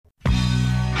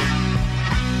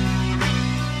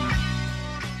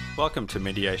Welcome to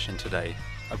Mediation Today,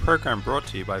 a program brought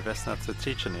to you by Vesna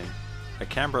Tsetchinin, a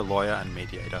Canberra lawyer and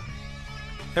mediator.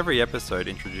 Every episode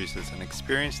introduces an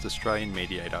experienced Australian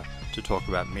mediator to talk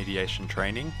about mediation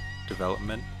training,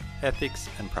 development, ethics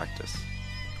and practice.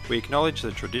 We acknowledge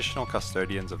the traditional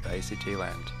custodians of the ACT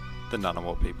land, the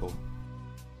Ngunnawal people.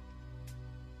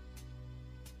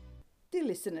 Dear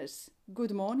listeners,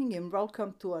 good morning and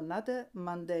welcome to another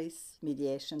Monday's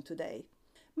Mediation Today.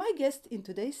 My guest in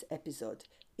today's episode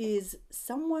is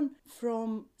someone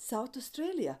from South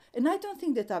Australia, and I don't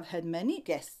think that I've had many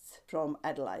guests from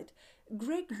Adelaide.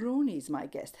 Greg Rooney is my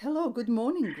guest. Hello, good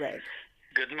morning, Greg.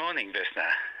 Good morning, Vesna.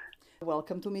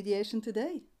 Welcome to Mediation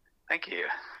Today. Thank you.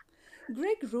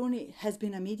 Greg Rooney has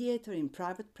been a mediator in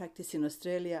private practice in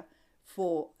Australia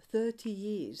for 30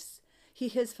 years. He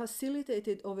has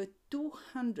facilitated over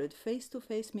 200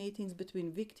 face-to-face meetings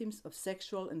between victims of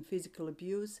sexual and physical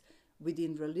abuse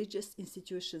within religious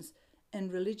institutions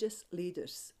and religious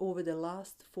leaders over the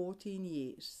last 14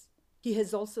 years. He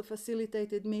has also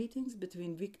facilitated meetings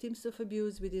between victims of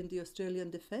abuse within the Australian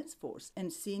Defence Force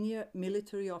and senior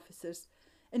military officers,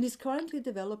 and is currently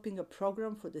developing a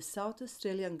program for the South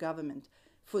Australian Government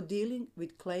for dealing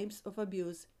with claims of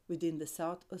abuse within the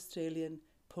South Australian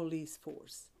Police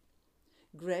Force.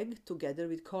 Greg, together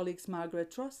with colleagues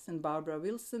Margaret Ross and Barbara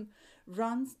Wilson,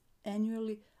 runs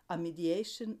annually a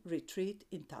mediation retreat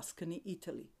in Tuscany,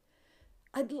 Italy.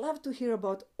 I'd love to hear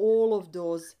about all of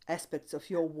those aspects of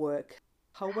your work.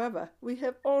 However, we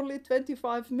have only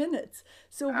 25 minutes,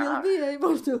 so we'll be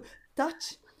able to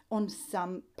touch on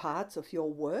some parts of your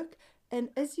work. And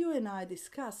as you and I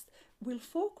discussed, we'll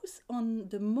focus on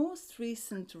the most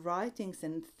recent writings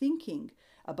and thinking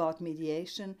about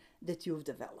mediation that you've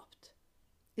developed.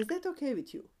 Is that okay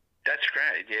with you? That's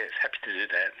great, yes, happy to do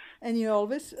that. And you're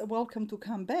always welcome to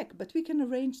come back, but we can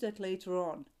arrange that later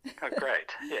on. Oh, great,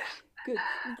 yes. Good.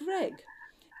 Greg,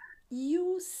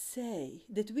 you say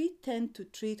that we tend to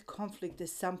treat conflict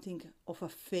as something of a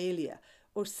failure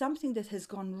or something that has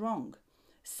gone wrong,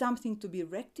 something to be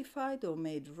rectified or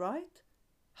made right.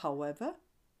 However,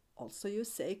 also you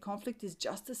say conflict is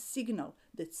just a signal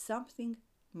that something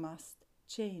must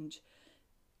change.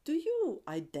 Do you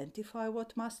identify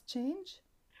what must change?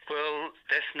 Well,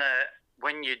 Vesna,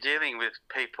 when you're dealing with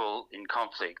people in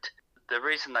conflict, the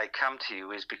reason they come to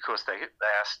you is because they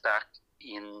are stuck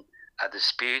in a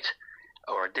dispute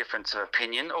or a difference of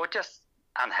opinion or just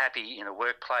unhappy in a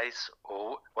workplace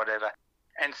or whatever.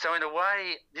 And so in a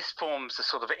way, this forms a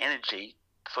sort of energy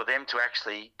for them to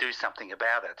actually do something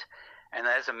about it. And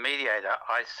as a mediator,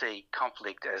 I see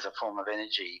conflict as a form of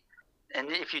energy. And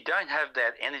if you don't have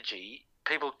that energy,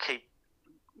 people keep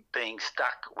being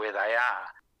stuck where they are.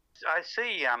 I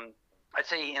see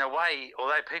in a way,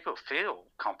 although people feel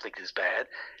conflict is bad,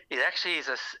 it actually is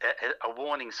a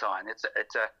warning sign.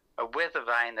 It's a weather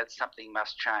vane that something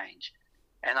must change.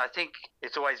 And I think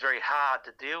it's always very hard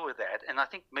to deal with that. And I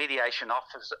think mediation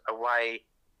offers a way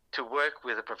to work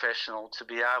with a professional to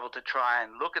be able to try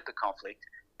and look at the conflict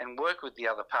and work with the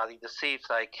other party to see if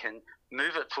they can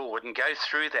move it forward and go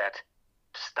through that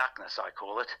stuckness, I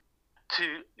call it,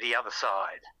 to the other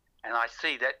side. And I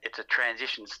see that it's a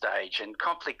transition stage, and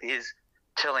conflict is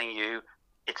telling you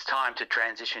it's time to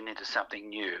transition into something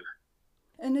new.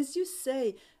 And as you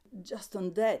say, just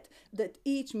on that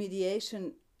each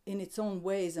mediation in its own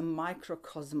way is a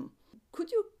microcosm. Could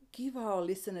you give our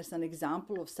listeners an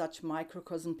example of such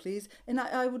microcosm, please? And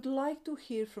I would like to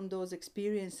hear from those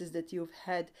experiences that you've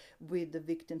had with the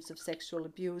victims of sexual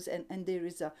abuse. And there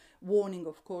is a warning,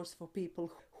 of course, for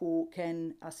people who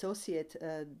can associate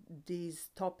these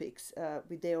topics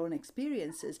with their own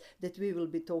experiences, that we will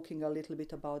be talking a little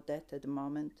bit about that at the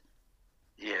moment.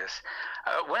 Yes.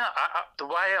 The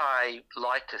way I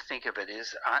like to think of it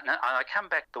is, I come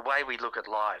back the way we look at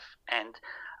life. And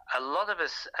a lot of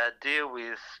us deal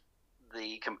with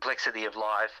the complexity of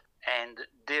life and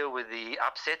deal with the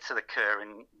upsets that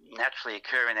naturally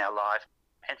occur in our life,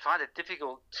 and find it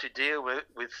difficult to deal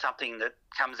with something that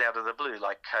comes out of the blue,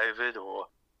 like COVID or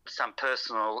some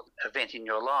personal event in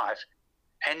your life.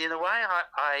 And in a way,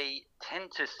 I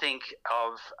tend to think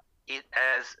of it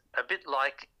as a bit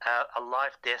like a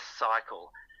life-death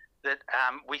cycle, that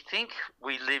we think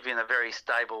we live in a very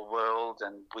stable world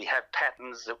and we have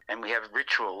patterns and we have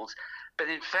rituals, but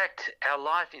in fact our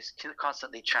life is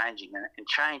constantly changing, and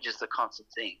change is the constant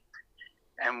thing.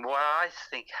 And what I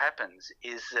think happens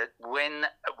is that when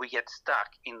we get stuck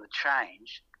in the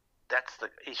change, that's the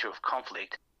issue of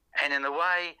conflict. And in a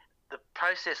way, the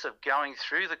process of going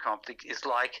through the conflict is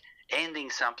like ending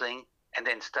something and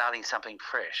then starting something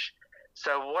fresh.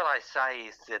 So what I say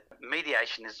is that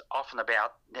mediation is often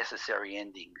about necessary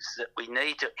endings, that we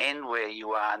need to end where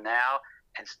you are now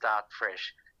and start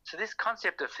fresh. So this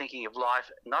concept of thinking of life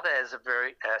not as a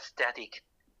very static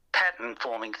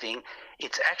pattern-forming thing,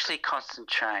 it's actually constant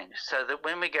change, so that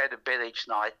when we go to bed each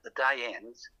night, the day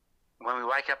ends. When we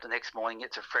wake up the next morning,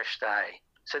 it's a fresh day.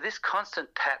 So this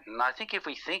constant pattern, I think if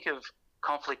we think of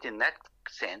conflict in that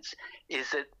sense, is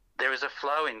that there is a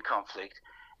flow in conflict,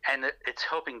 and it's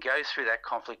helping go through that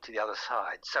conflict to the other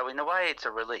side. So in a way, it's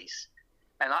a release.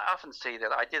 And I often see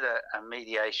that. I did a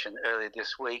mediation earlier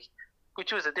this week,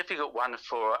 which was a difficult one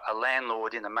for a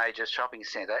landlord in a major shopping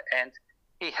centre, and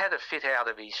he had a fit out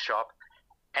of his shop,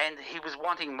 and he was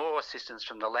wanting more assistance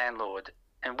from the landlord.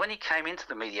 And when he came into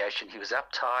the mediation, he was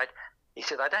uptight. He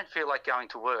said, I don't feel like going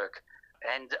to work.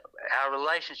 And our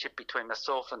relationship between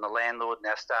myself and the landlord and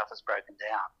our staff has broken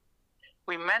down.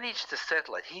 We managed to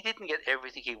settle it. He didn't get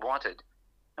everything he wanted.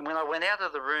 And when I went out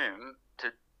of the room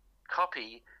to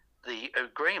copy the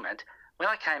agreement, when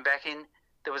I came back in,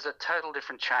 there was a total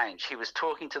different change. He was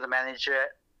talking to the manager.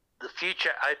 The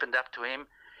future opened up to him.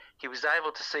 He was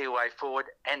able to see a way forward,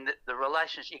 and the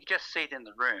relationship, you could just see it in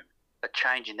the room, a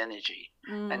change in energy.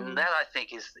 And that, I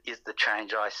think, is the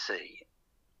change I see.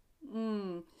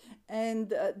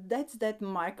 And that's that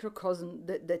microcosm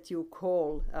that you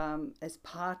call as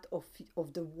part of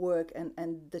the work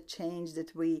and the change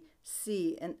that we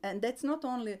see. And that's not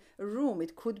only a room,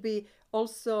 it could be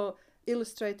also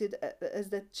illustrated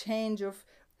as that change of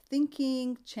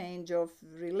thinking, change of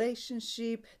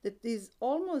relationship that is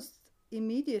almost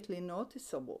immediately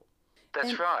noticeable.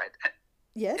 That's right.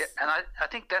 Yes. Yeah, and I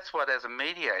think that's what, as a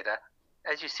mediator,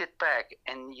 as you sit back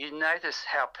and you notice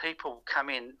how people come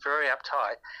in very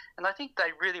uptight, and I think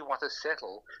they really want to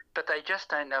settle, but they just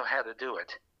don't know how to do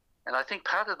it. And I think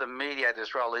part of the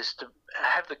mediator's role is to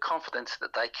have the confidence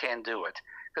that they can do it,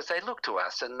 because they look to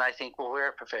us and they think, well, we're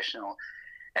a professional.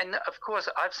 And of course,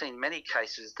 I've seen many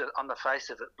cases that on the face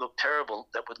of it look terrible,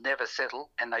 that would never settle,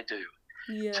 and they do.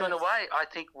 Yes. So in a way, I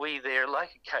think we there, like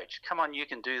a coach, come on, you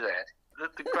can do that.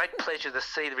 The great pleasure to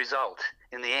see the result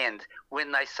in the end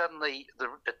when they suddenly, the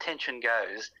attention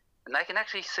goes and they can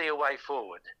actually see a way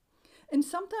forward. And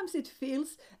sometimes it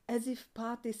feels as if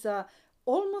parties are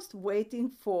almost waiting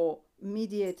for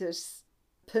mediators'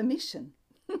 permission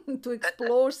to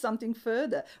explore something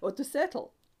further or to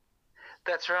settle.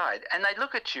 That's right. And they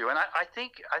look at you, and I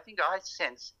think I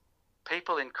sense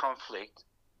people in conflict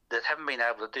that haven't been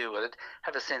able to deal with it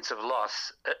have a sense of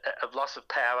loss of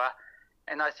power.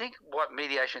 And I think what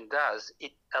mediation does,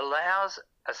 it allows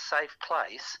a safe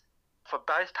place for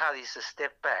both parties to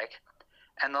step back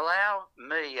and allow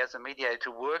me as a mediator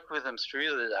to work with them through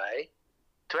the day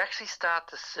to actually start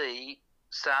to see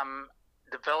some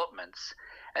developments.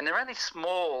 And they're only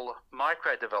small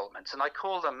micro developments, and I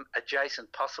call them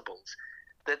adjacent possibles,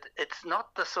 that it's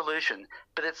not the solution,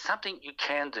 but it's something you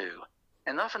can do.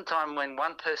 And oftentimes when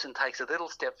one person takes a little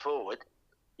step forward,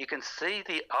 you can see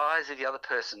the eyes of the other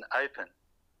person open,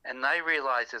 and they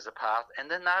realise there's a path, and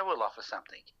then they will offer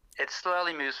something. It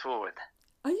slowly moves forward.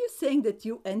 Are you saying that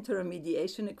you enter a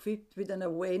mediation equipped with an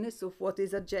awareness of what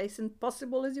is adjacent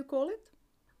possible, as you call it?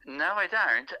 No, I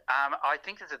don't. I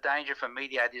think there's a danger for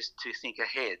mediators to think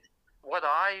ahead. What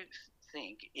I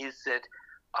think is that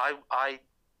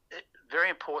it's very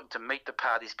important to meet the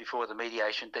parties before the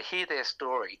mediation, to hear their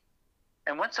story.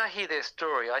 And once I hear their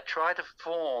story, I try to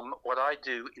form what I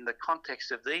do in the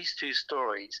context of these two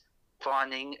stories,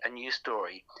 finding a new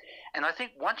story. And I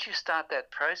think once you start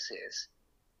that process,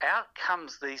 out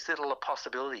comes these little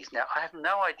possibilities. Now, I have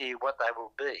no idea what they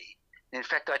will be. In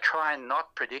fact, I try and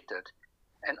not predict it.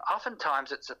 And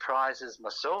oftentimes it surprises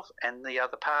myself and the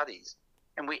other parties.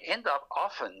 And we end up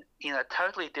often in a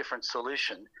totally different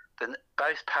solution than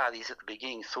both parties at the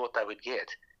beginning thought they would get.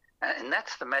 And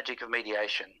that's the magic of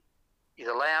mediation. It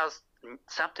allows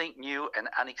something new and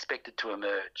unexpected to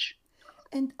emerge.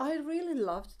 And I really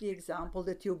loved the example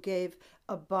that you gave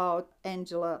about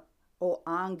Angela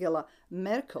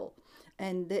Merkel.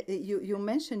 And you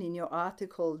mentioned in your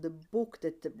article the book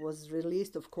that was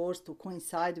released, of course, to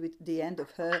coincide with the end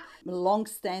of her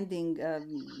long-standing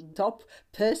top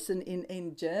person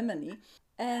in Germany.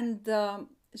 And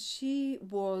she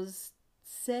was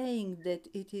saying that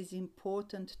it is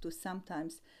important to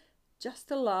sometimes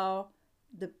just allow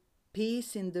the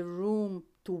peace in the room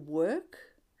to work.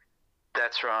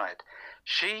 That's right.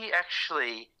 She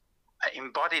actually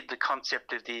embodied the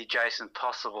concept of the adjacent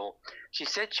possible. She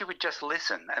said she would just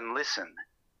listen and listen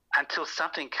until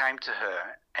something came to her.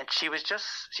 And she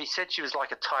said she was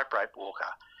like a tightrope walker.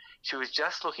 She was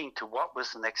just looking to what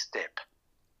was the next step.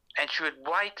 And she would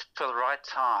wait for the right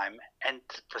time and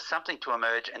for something to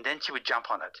emerge, and then she would jump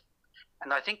on it.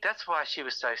 And I think that's why she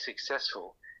was so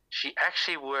successful. She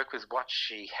actually worked with what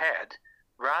she had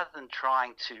rather than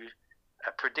trying to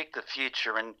predict the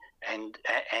future and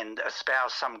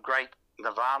espouse some great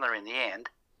nirvana in the end.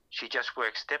 She just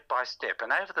worked step by step.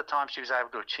 And over the time, she was able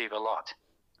to achieve a lot.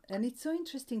 And it's so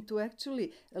interesting to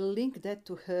actually link that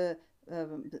to her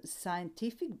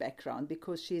scientific background,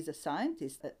 because she's a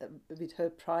scientist with her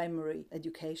primary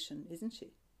education, isn't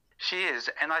she? She is,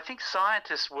 and I think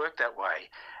scientists work that way.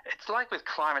 It's like with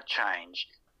climate change.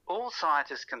 All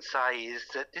scientists can say is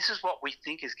that this is what we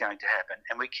think is going to happen,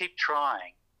 and we keep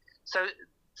trying. So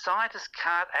scientists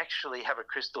can't actually have a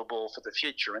crystal ball for the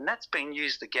future, and that's been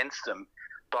used against them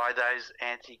by those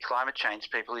anti-climate change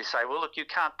people who say, well, look,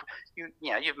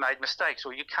 you've made mistakes,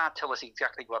 or you can't tell us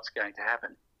exactly what's going to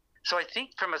happen. So I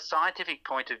think from a scientific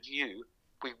point of view,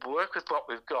 we work with what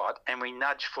we've got and we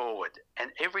nudge forward.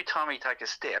 And every time we take a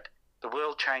step, the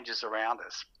world changes around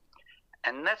us.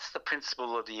 And that's the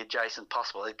principle of the adjacent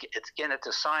possible. It's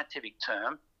a scientific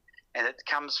term, and it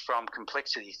comes from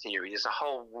complexity theory. There's a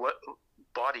whole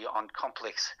body on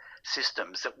complex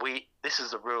systems this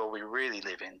is the world we really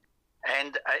live in.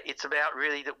 And it's about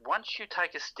really that once you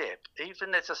take a step,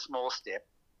 even if it's a small step,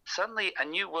 suddenly a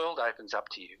new world opens up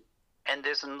to you. And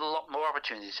there's a lot more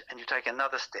opportunities, and you take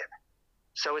another step.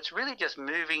 So it's really just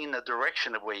moving in the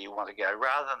direction of where you want to go,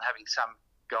 rather than having some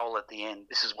goal at the end,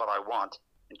 this is what I want,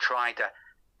 and trying to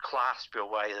clasp your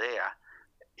way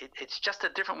there. It's just a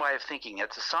different way of thinking.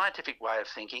 It's a scientific way of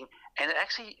thinking. And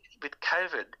actually, with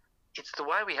COVID, it's the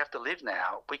way we have to live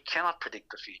now. We cannot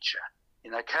predict the future.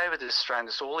 COVID has thrown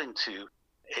us all into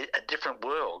a different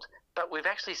world, but we've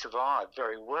actually survived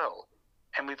very well.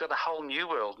 And we've got a whole new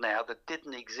world now that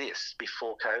didn't exist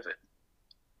before COVID.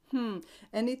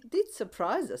 And it did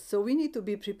surprise us. So we need to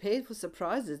be prepared for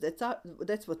surprises.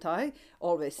 That's what I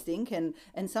always think. And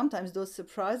sometimes those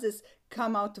surprises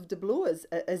come out of the blue,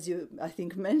 as you, I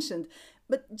think, mentioned.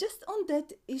 But just on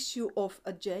that issue of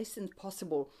adjacent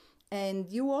possible,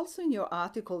 and you also in your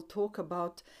article talk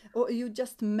about, or you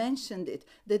just mentioned it,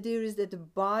 that there is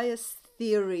that bias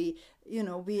theory.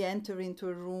 We enter into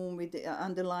a room with the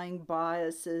underlying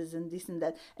biases and this and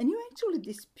that. And you actually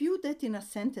dispute that in a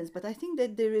sentence, but I think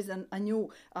that there is a new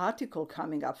article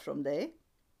coming up from there.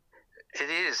 It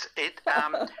is.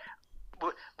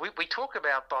 We talk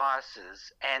about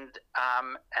biases, and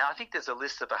I think there's a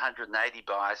list of 180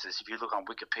 biases if you look on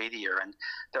Wikipedia, and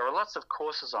there are lots of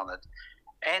courses on it.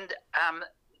 And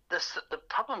the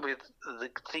problem with the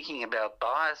thinking about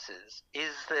biases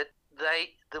is that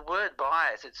the word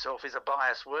bias itself is a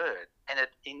bias word, and it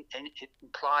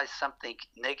implies something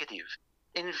negative.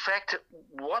 In fact,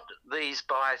 what these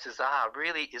biases are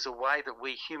really is a way that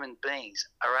we human beings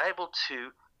are able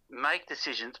to make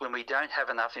decisions when we don't have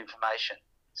enough information.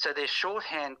 So they're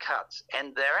shorthand cuts,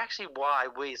 and they're actually why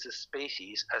we as a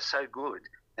species are so good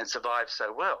and survive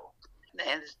so well.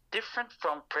 And it's different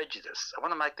from prejudice. I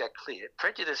want to make that clear.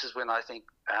 Prejudice is when I think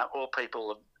all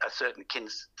people of a certain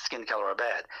skin colour are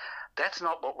bad. That's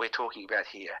not what we're talking about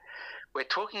here. We're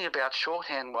talking about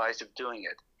shorthand ways of doing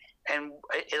it. And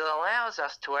it allows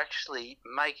us to actually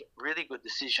make really good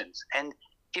decisions. And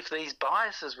if these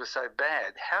biases were so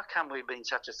bad, how come we've been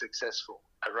such a successful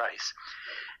race?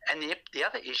 And the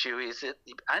other issue is that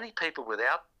the only people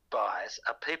without bias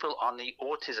are people on the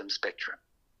autism spectrum,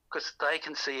 because they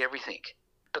can see everything,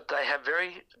 but they have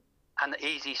very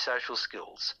uneasy social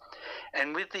skills.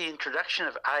 And with the introduction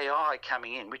of AI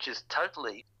coming in, which is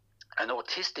totally an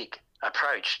autistic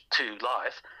approach to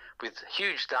life with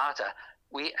huge data,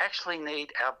 we actually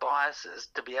need our biases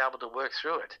to be able to work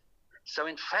through it. So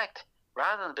in fact,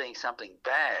 rather than being something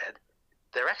bad,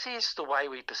 there actually is the way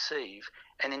we perceive.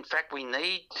 And in fact, we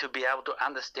need to be able to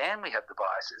understand we have the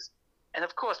biases, and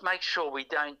of course make sure we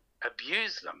don't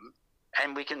abuse them,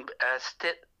 and we can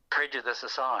step prejudice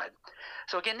aside.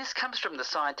 So again, this comes from the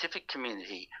scientific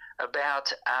community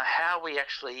about how we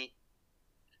actually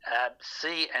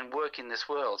see and work in this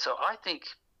world. So I think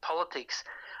politics,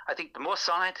 the more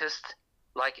scientists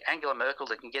like Angela Merkel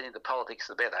that can get into politics,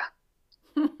 the better.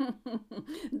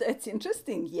 That's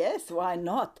interesting. Yes, why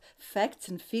not? Facts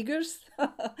and figures,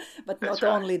 but That's not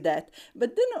right. only that.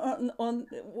 But then on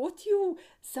what you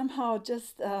somehow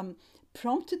just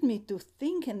prompted me to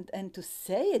think and to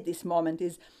say at this moment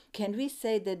is, can we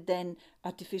say that then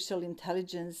artificial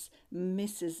intelligence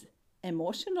misses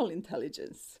emotional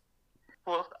intelligence?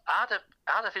 Well,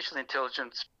 artificial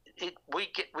intelligence,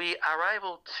 we are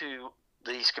able to,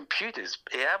 these computers,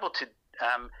 be able to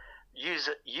use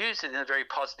it in a very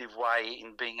positive way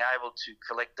in being able to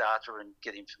collect data and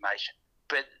get information.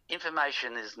 But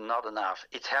information is not enough.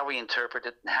 It's how we interpret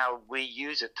it and how we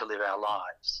use it to live our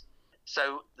lives.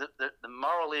 So the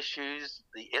moral issues,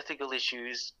 the ethical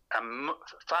issues are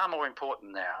far more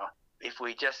important now. If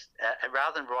we just,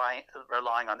 rather than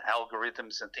relying on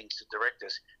algorithms and things to direct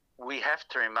us, we have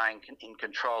to remain in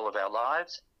control of our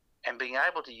lives and being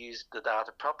able to use the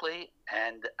data properly,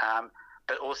 and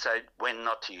but also when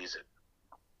not to use it.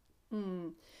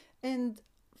 And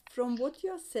from what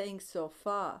you're saying so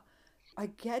far, I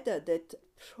gather that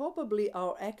probably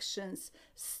our actions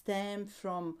stem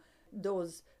from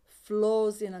those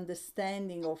flaws in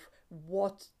understanding of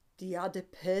what the other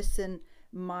person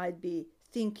might be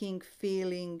thinking,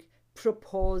 feeling,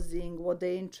 proposing, what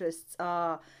their interests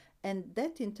are. And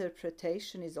that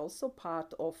interpretation is also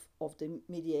part of the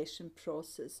mediation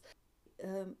process.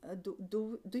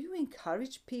 Do you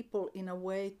encourage people in a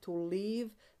way to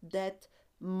leave that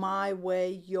my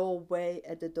way, your way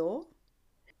at the door?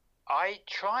 I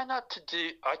try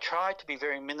to be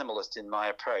very minimalist in my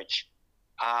approach.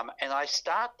 And I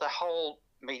start the whole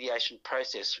mediation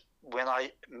process when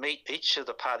I meet each of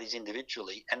the parties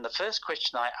individually. And the first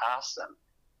question I ask them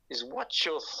is, what's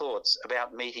your thoughts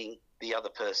about meeting the other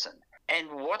person? And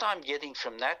what I'm getting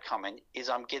from that comment is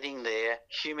I'm getting their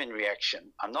human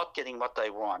reaction. I'm not getting what they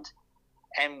want.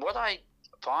 And what I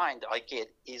find I get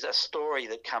is a story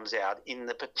that comes out in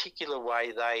the particular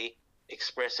way they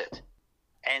express it.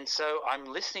 And so I'm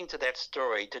listening to that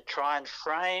story to try and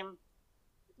frame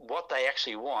what they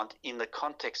actually want in the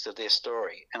context of their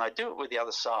story. And I do it with the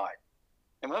other side.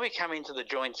 And when we come into the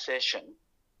joint session,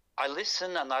 I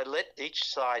listen and I let each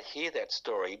side hear that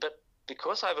story. But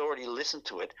because I've already listened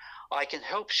to it, I can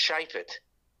help shape it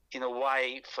in a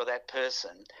way for that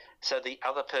person so the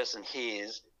other person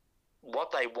hears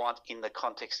what they want in the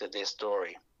context of their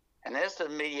story. And as the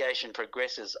mediation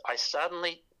progresses, I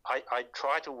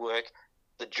try to work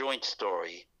the joint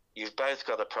story. You've both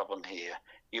got a problem here.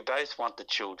 You both want the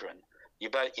children.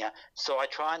 So I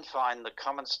try and find the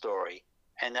common story,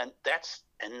 and then that's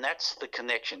the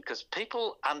connection, because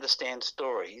people understand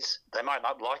stories. They might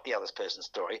not like the other person's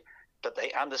story, but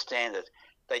they understand it.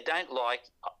 They don't like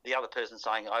the other person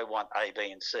saying, I want A,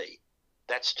 B, and C.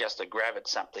 That's just a grab at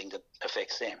something that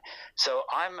affects them. So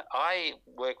I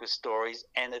work with stories,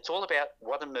 and it's all about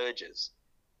what emerges.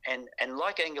 And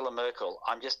like Angela Merkel,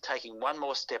 I'm just taking one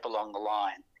more step along the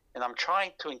line, and I'm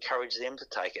trying to encourage them to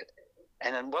take it.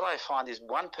 And then what I find is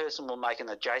one person will make an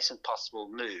adjacent possible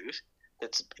move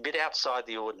that's a bit outside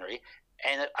the ordinary,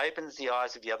 and it opens the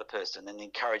eyes of the other person and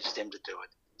encourages them to do it.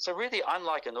 So really, I'm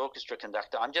like an orchestra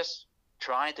conductor. I'm just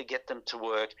trying to get them to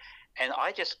work, and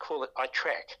I just call it, I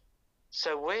track.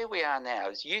 So where we are now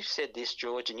is, you said this,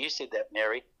 George, and you said that,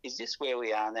 Mary, is this where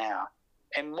we are now?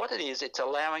 And what it is, it's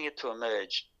allowing it to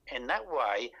emerge. And that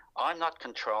way, I'm not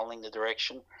controlling the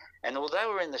direction. And although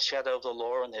we're in the shadow of the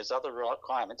law and there's other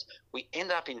requirements, we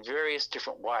end up in various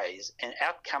different ways, and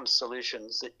out come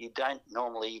solutions that you don't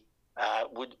normally,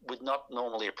 would not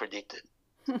normally have predicted.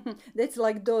 That's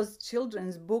like those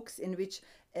children's books in which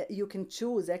you can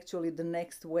choose actually the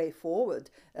next way forward,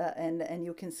 and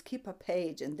you can skip a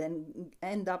page and then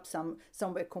end up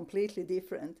somewhere completely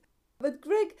different. But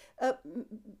Greg,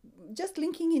 just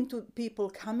linking into people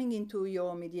coming into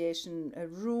your mediation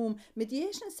room,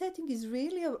 mediation setting is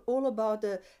really all about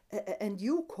and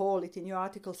you call it in your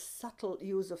article, subtle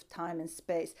use of time and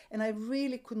space. And I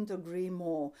really couldn't agree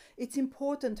more. It's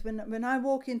important when I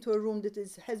walk into a room that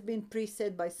has been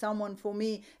preset by someone, for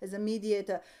me as a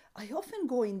mediator, I often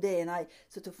go in there and I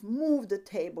sort of move the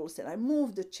tables and I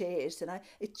move the chairs, and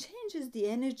it changes the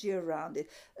energy around it.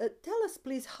 Tell us,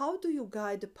 please, how do you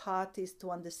guide the parties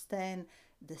to understand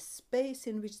the space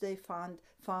in which they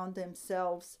found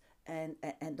themselves,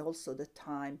 and also the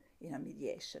time in a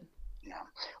mediation? Yeah.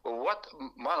 Well,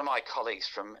 one of my colleagues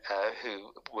from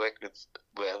who worked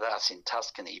with us in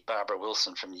Tuscany, Barbara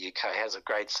Wilson from the UK, has a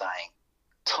great saying: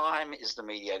 time is the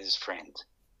mediator's friend.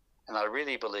 And I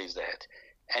really believe that.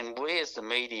 And we as the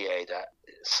mediator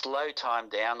slow time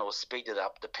down or speed it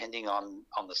up depending on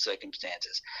the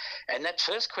circumstances. And that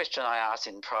first question I ask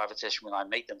in private session when I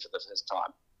meet them for the first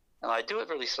time, and I do it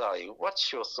really slowly: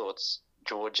 what's your thoughts,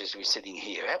 George, as we're sitting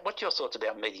here? What's your thoughts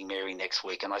about meeting Mary next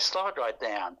week? And I slow it right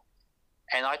down,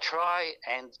 and I try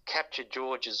and capture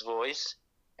George's voice,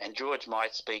 and George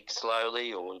might speak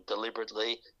slowly or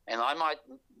deliberately, and I might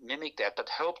mimic that, but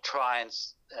help try and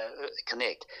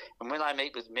connect. And when I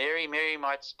meet with Mary, Mary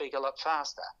might speak a lot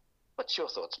faster. What's your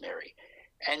thoughts, Mary?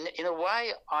 And in a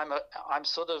way, I'm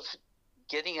sort of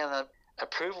getting an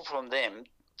approval from them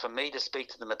for me to speak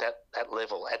to them at that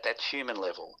level, at that human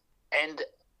level. And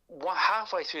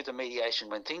halfway through the mediation,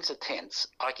 when things are tense,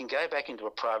 I can go back into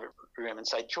a private room and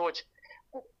say, George,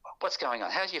 what's going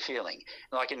on? How's you feeling?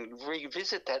 And I can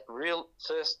revisit that real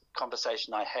first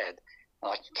conversation I had,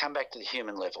 and I can come back to the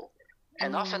human level.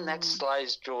 And often that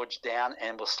slows George down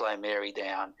and will slow Mary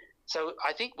down. So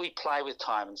I think we play with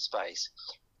time and space.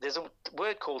 There's a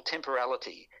word called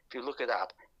temporality. If you look it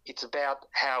up, it's about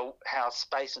how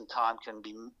space and time can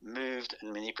be moved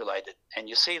and manipulated. And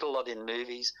you see it a lot in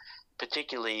movies,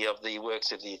 particularly of the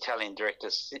works of the Italian director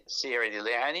Sergio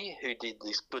Leone, who did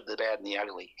this Good, the Bad and the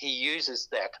Ugly. He uses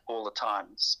that all the time,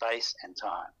 space and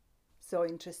time. So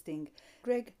interesting.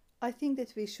 Greg, I think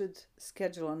that we should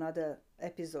schedule another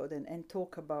episode and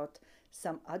talk about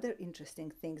some other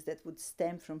interesting things that would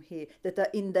stem from here, that are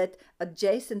in that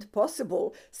adjacent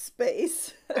possible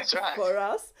space. That's right. For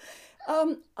us.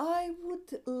 I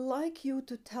would like you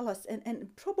to tell us, and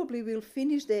probably we'll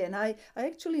finish there. And I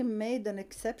actually made an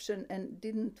exception and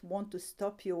didn't want to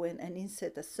stop you and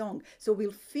insert a song. So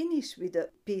we'll finish with a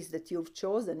piece that you've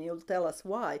chosen. You'll tell us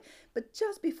why. But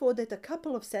just before that, a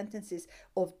couple of sentences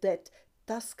of that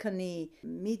Tuscany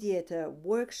mediator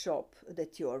workshop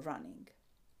that you're running.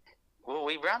 Well,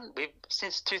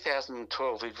 since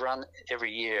 2012, we've run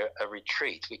every year a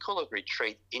retreat. We call it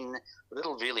retreat in a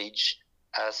little village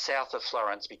south of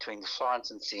Florence, between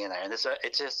Florence and Siena. And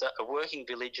it's just a working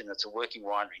village, and it's a working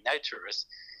winery, no tourists.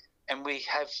 And we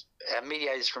have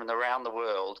mediators from around the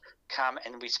world come,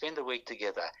 and we spend a week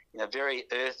together in a very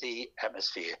earthy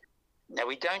atmosphere. Now,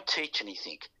 we don't teach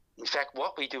anything. In fact,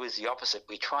 what we do is the opposite.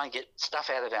 We try and get stuff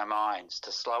out of our minds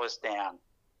to slow us down.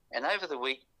 And over the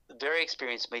week, very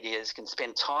experienced mediators can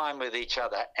spend time with each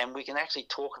other, and we can actually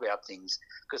talk about things,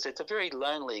 because it's a very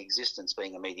lonely existence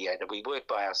being a mediator. We work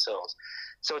by ourselves.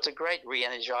 So it's a great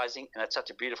re-energizing, and it's such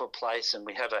a beautiful place. And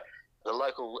we have the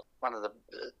local, one of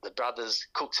the brothers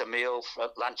cooks a meal for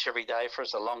lunch every day for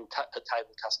us, a long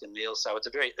table Tuscan meal. So it's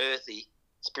a very earthy,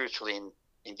 spiritually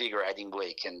invigorating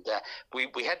week. And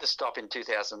we had to stop in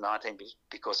 2019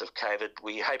 because of COVID.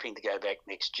 We're hoping to go back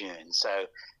next June. So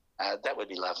that would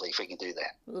be lovely if we can do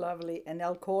that. Lovely. And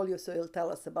I'll call you so you'll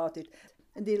tell us about it.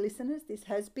 And dear listeners, this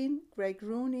has been Greg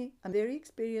Rooney, a very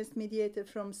experienced mediator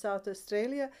from South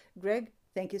Australia. Greg,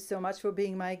 thank you so much for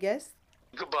being my guest.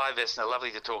 Goodbye, Vesna.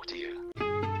 Lovely to talk to you.